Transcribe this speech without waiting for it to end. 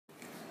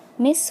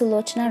Miss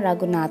Sulochana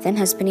Ragunathan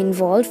has been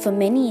involved for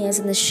many years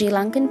in the Sri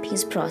Lankan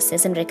peace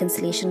process and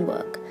reconciliation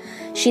work.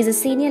 She is a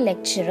senior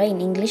lecturer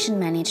in English and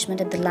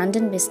Management at the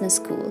London Business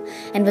School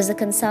and was a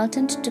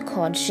consultant to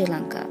CORD Sri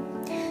Lanka.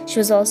 She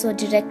was also a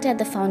director at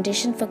the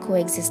Foundation for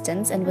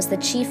Coexistence and was the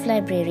chief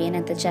librarian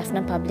at the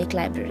Jaffna Public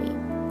Library.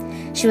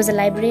 She was a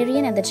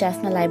librarian at the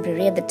Jaffna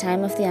Library at the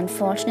time of the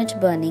unfortunate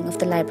burning of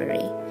the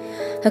library.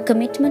 Her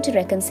commitment to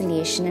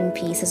reconciliation and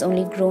peace has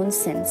only grown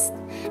since,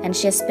 and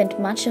she has spent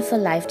much of her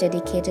life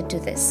dedicated to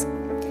this.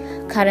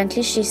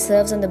 Currently, she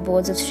serves on the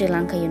boards of Sri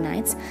Lanka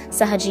Unites,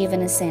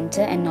 Sahajivana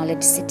Centre and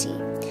Knowledge City.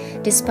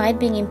 Despite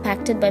being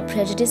impacted by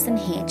prejudice and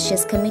hate, she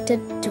is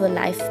committed to a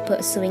life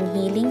pursuing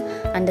healing,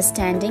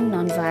 understanding,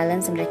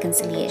 non-violence and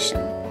reconciliation.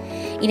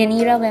 In an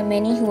era where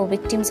many who were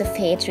victims of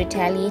hate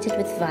retaliated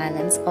with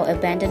violence or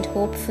abandoned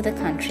hope for the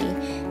country,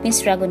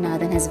 Ms.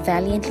 Ragunathan has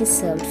valiantly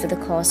served for the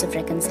cause of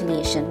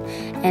reconciliation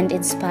and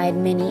inspired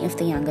many of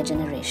the younger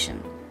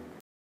generation.